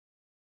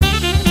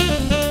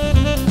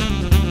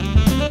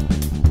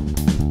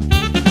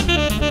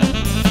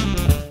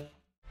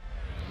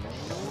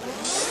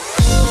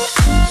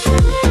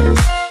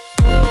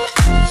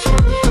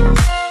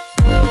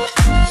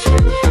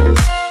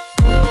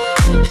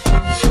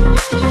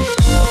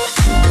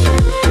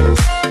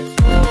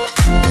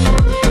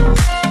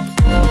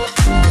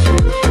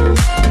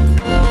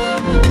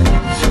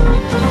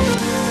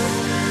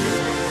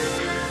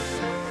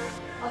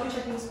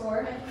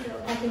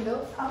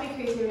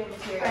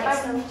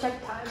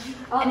Check time.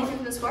 Anything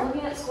for the score?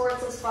 Looking at score, it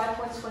says 5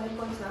 points, 20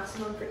 points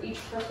maximum for each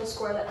purple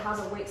square that has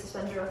a weight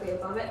suspended directly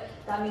above it.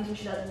 That means you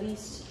should at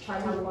least try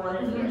to have one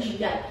in each.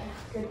 Yeah.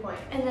 Good point.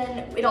 And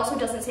then it also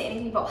doesn't say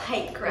anything about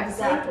height, correct?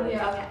 Exactly.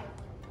 Yeah. Okay.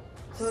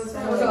 So it's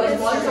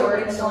one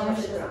story.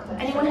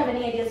 Anyone have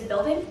any ideas of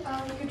building?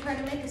 You could try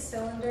to make a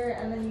cylinder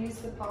and then use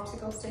the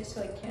popsicle sticks to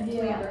like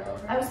cantilever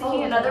over. I was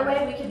thinking another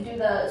way we could do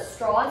the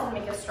straws and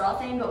make a straw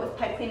thing, but with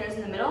pipe cleaners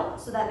in the middle,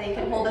 so that they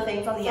can hold the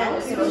things on the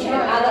end. So you can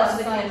add that to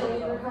the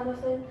cantilever kind of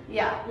thing.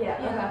 Yeah.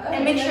 Yeah.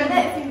 And make sure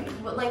that if you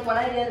like, one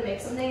idea to make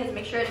something is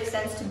make sure it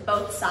extends to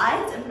both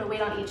sides and put a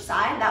weight on each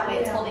side. That way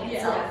it's holding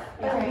itself.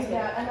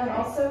 Yeah, and then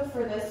also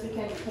for this we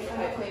can take a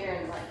pipe cleaner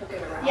and like hook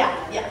it around.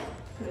 Yeah.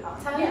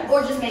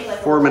 Or just make like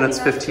 4 minutes,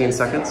 15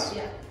 seconds.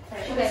 Yeah.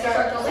 Should we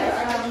start building?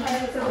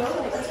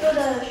 Let's go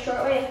the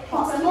short way if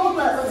possible,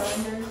 but let's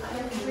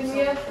we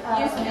have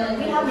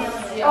nails.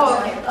 Oh,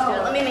 okay.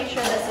 Let me make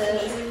sure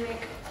this is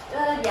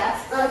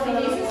yes.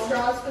 Can you use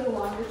straws for the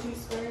longer two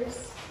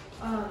squares?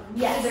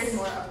 Yes. There's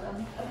more of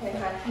them. Okay.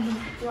 Do you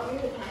want me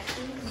to pass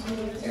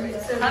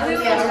these? So how do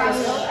we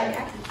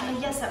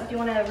yes, do you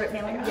want to rip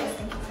mailing? Yes.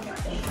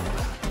 Thank you.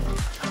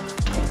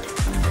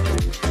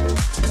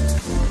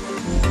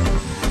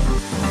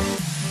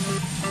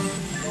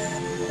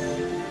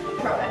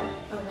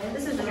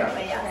 This is the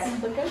doorway,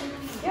 yes. Okay.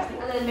 Yeah.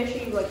 And then make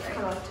sure you like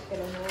kind of get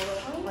in there a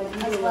little, like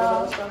use a little bit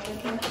of structure.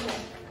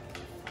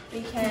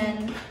 We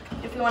can,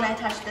 if we want to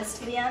attach this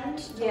to the end,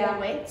 the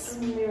weights.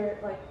 We're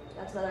like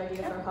that's another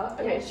idea for a hub.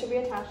 Okay, should we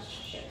attach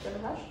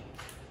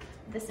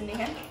This into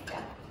here.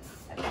 Yeah.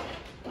 Okay.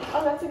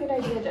 Oh, that's a good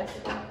idea,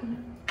 Jessica.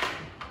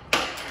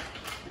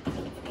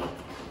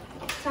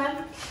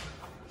 Time.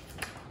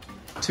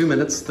 2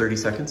 minutes, 30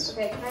 seconds.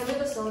 Okay, can I move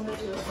the cylinder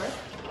to the square?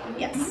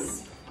 Yes.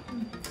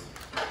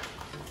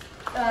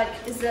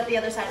 Is that the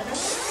other side of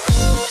this?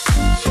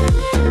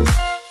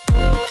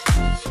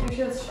 Make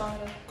sure it's strong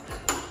enough.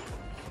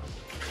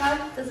 Time?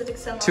 Does it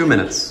extend? 2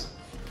 minutes.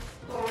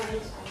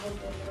 Alright,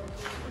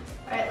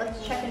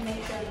 let's check and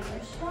make sure these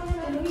are strong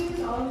enough. Can we use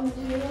all the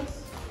materials?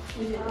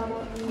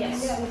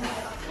 Yes. I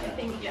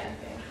think, yeah.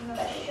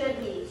 That should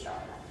be strong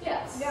enough.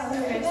 Yes.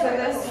 Yeah, okay, so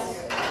this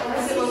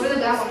is it over the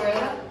desk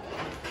square?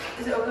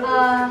 Is it over the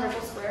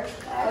purple square?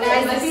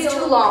 Guys, this is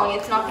too long.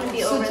 It's not going to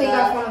be over take the...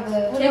 off one of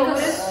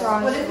the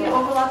straws. What if you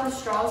overlap the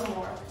straws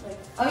more? Like,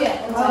 oh yeah.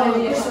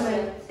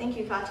 Thank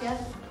you, Katya.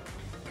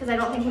 Because I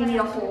don't think we need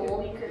a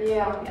whole...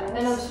 Yeah.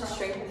 And I'll just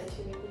straighten it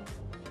too, maybe.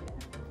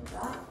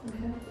 that?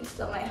 Okay. We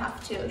still might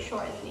have to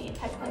shorten the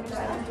pipe cleaner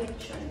side.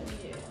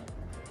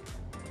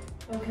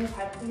 Okay,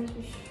 pipe cleaners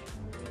we should.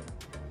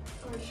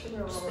 Or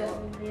sugar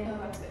roll. Yeah.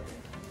 That's good.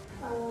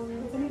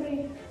 Is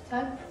anybody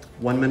time?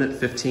 1 minute,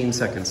 15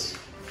 seconds.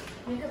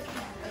 Yeah.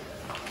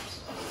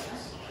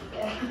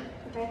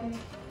 Okay.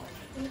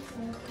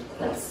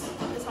 This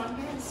on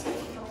here is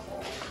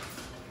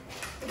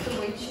The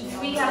weight should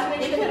we have to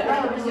make sure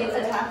that the weights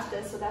attached to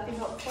this, so that'd be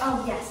helpful.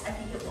 Oh yes, I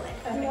think it would.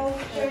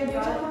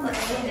 Let's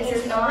see, this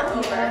is not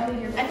over.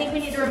 I think we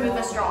need to remove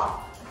a straw.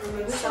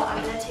 So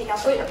I'm gonna take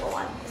out the purple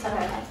one. Is that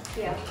okay?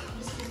 Yeah.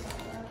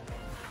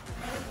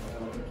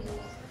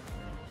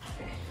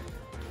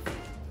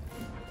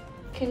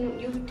 Can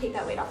you take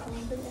that weight off for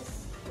me,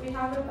 please? We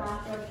have a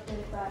backup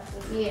if that's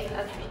Yeah.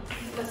 Okay.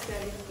 That's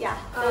good. Yeah.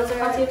 Those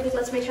are.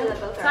 Let's make sure that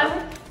both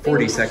are.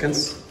 40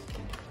 seconds.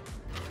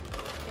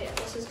 Yeah,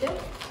 this is good.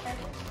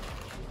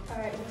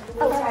 Alright.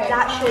 Oh,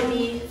 that should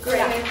be great.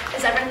 Yeah.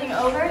 Is everything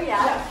over?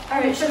 Yeah.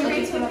 Alright, should we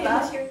read some of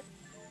that?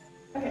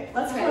 Okay,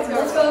 let's go with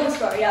the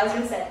score. Yeah, I was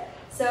gonna say.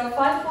 So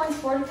 5 points,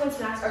 40 points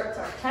max, or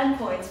sorry, 10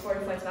 points,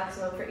 40 points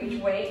maximum for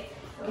each weight.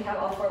 And we have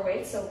all 4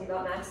 weights, so we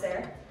got max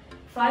there.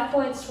 5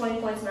 points,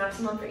 20 points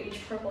maximum for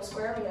each purple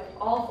square. We have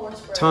all 4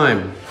 squares.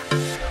 Time.